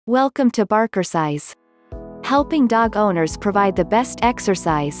Welcome to Barkercise, helping dog owners provide the best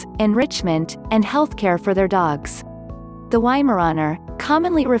exercise, enrichment, and healthcare for their dogs. The Weimaraner,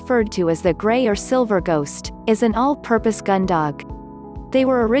 commonly referred to as the gray or silver ghost, is an all-purpose gun dog. They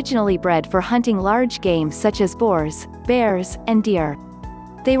were originally bred for hunting large game such as boars, bears, and deer.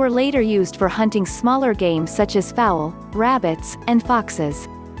 They were later used for hunting smaller game such as fowl, rabbits, and foxes.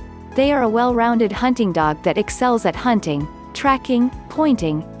 They are a well-rounded hunting dog that excels at hunting, tracking,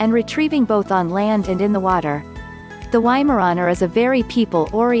 pointing, and retrieving both on land and in the water. The Weimaraner is a very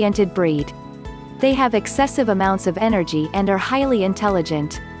people-oriented breed. They have excessive amounts of energy and are highly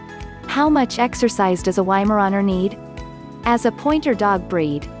intelligent. How much exercise does a Weimaraner need? As a pointer dog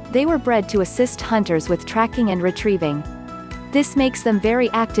breed, they were bred to assist hunters with tracking and retrieving. This makes them very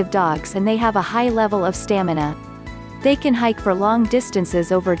active dogs and they have a high level of stamina. They can hike for long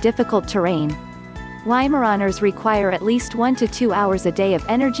distances over difficult terrain. Weimaraners require at least 1 to 2 hours a day of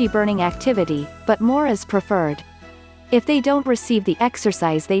energy-burning activity, but more is preferred. If they don't receive the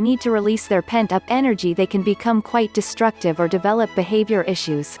exercise they need to release their pent-up energy, they can become quite destructive or develop behavior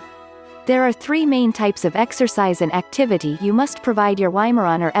issues. There are 3 main types of exercise and activity you must provide your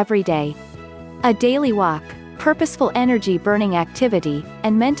Weimaraner every day: a daily walk, purposeful energy-burning activity,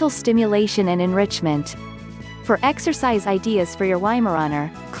 and mental stimulation and enrichment. For exercise ideas for your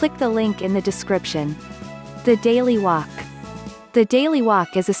Weimaraner, click the link in the description. The daily walk. The daily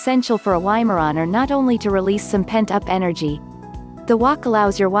walk is essential for a Weimaraner not only to release some pent-up energy. The walk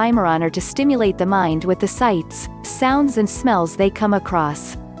allows your Weimaraner to stimulate the mind with the sights, sounds and smells they come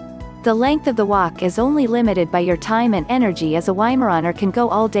across. The length of the walk is only limited by your time and energy, as a Weimaraner can go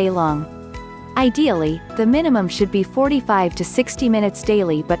all day long. Ideally, the minimum should be 45 to 60 minutes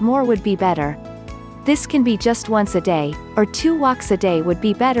daily, but more would be better. This can be just once a day, or 2 walks a day would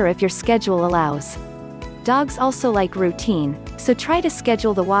be better if your schedule allows. Dogs also like routine, so try to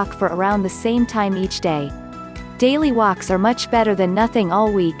schedule the walk for around the same time each day. Daily walks are much better than nothing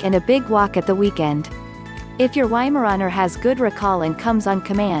all week and a big walk at the weekend. If your Weimaraner has good recall and comes on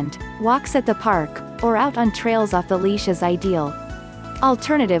command, walks at the park, or out on trails off the leash is ideal.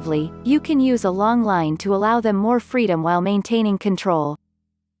 Alternatively, you can use a long line to allow them more freedom while maintaining control.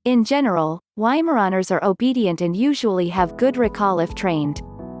 In general, Weimaraners are obedient and usually have good recall if trained.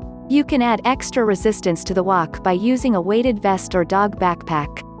 You can add extra resistance to the walk by using a weighted vest or dog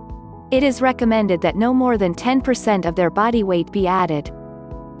backpack. It is recommended that no more than 10% of their body weight be added.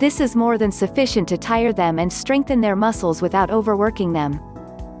 This is more than sufficient to tire them and strengthen their muscles without overworking them.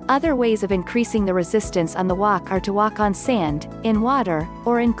 Other ways of increasing the resistance on the walk are to walk on sand, in water,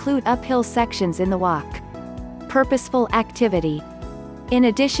 or include uphill sections in the walk. Purposeful activity. In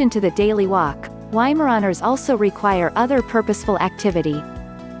addition to the daily walk, Weimaraners also require other purposeful activity.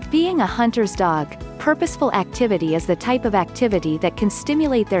 Being a hunter's dog, purposeful activity is the type of activity that can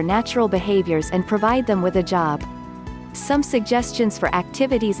stimulate their natural behaviors and provide them with a job. Some suggestions for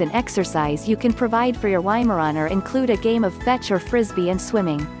activities and exercise you can provide for your Weimaraner include a game of fetch or frisbee and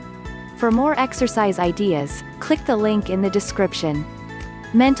swimming. For more exercise ideas, click the link in the description.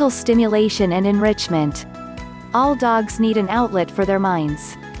 Mental stimulation and enrichment. All dogs need an outlet for their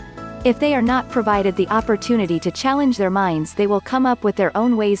minds. If they are not provided the opportunity to challenge their minds, they will come up with their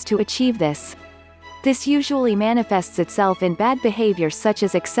own ways to achieve this. This usually manifests itself in bad behaviors such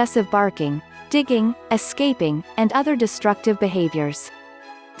as excessive barking, digging, escaping, and other destructive behaviors.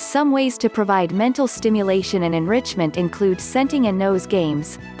 Some ways to provide mental stimulation and enrichment include scenting and nose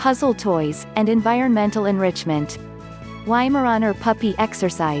games, puzzle toys, and environmental enrichment. Weimaraner puppy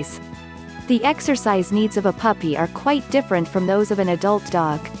exercise. The exercise needs of a puppy are quite different from those of an adult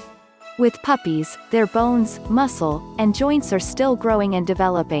dog. With puppies, their bones, muscle, and joints are still growing and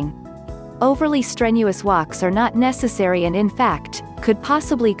developing. Overly strenuous walks are not necessary and in fact, could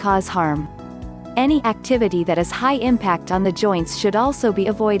possibly cause harm. Any activity that is high impact on the joints should also be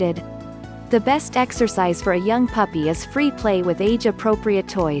avoided. The best exercise for a young puppy is free play with age-appropriate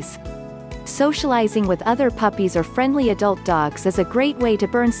toys. Socializing with other puppies or friendly adult dogs is a great way to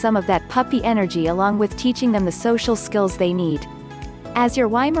burn some of that puppy energy, along with teaching them the social skills they need. As your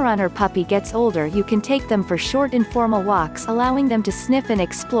Weimaraner puppy gets older, you can take them for short informal walks, allowing them to sniff and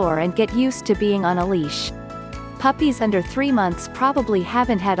explore and get used to being on a leash. Puppies under 3 months probably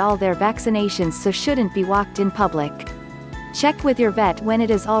haven't had all their vaccinations, so shouldn't be walked in public. Check with your vet when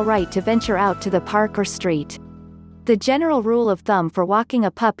it is alright to venture out to the park or street. The general rule of thumb for walking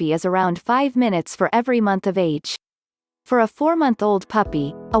a puppy is around 5 minutes for every month of age. For a 4-month-old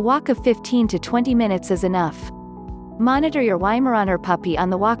puppy, a walk of 15 to 20 minutes is enough. Monitor your Weimaraner puppy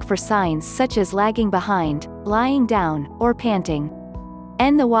on the walk for signs such as lagging behind, lying down, or panting.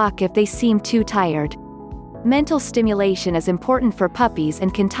 End the walk if they seem too tired. Mental stimulation is important for puppies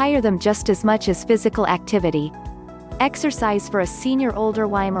and can tire them just as much as physical activity. Exercise for a senior older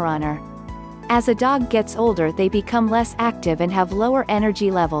Weimaraner. As a dog gets older, they become less active and have lower energy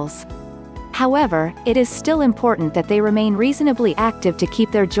levels. However, it is still important that they remain reasonably active to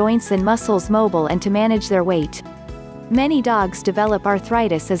keep their joints and muscles mobile and to manage their weight. Many dogs develop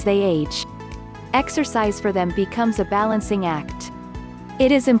arthritis as they age. Exercise for them becomes a balancing act.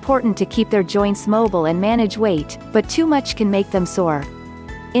 It is important to keep their joints mobile and manage weight, but too much can make them sore.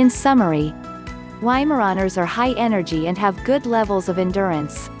 In summary, Weimaraners are high energy and have good levels of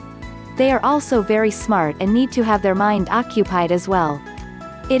endurance. They are also very smart and need to have their mind occupied as well.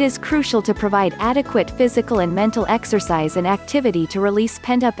 It is crucial to provide adequate physical and mental exercise and activity to release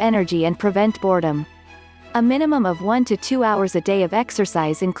pent-up energy and prevent boredom. A minimum of 1 to 2 hours a day of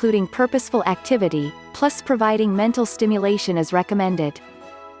exercise including purposeful activity, plus providing mental stimulation is recommended.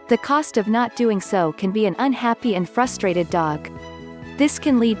 The cost of not doing so can be an unhappy and frustrated dog. This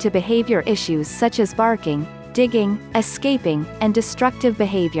can lead to behavior issues such as barking, digging, escaping, and destructive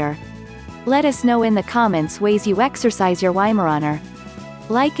behavior. Let us know in the comments ways you exercise your Weimaraner.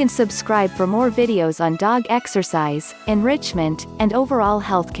 Like and subscribe for more videos on dog exercise, enrichment, and overall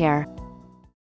healthcare.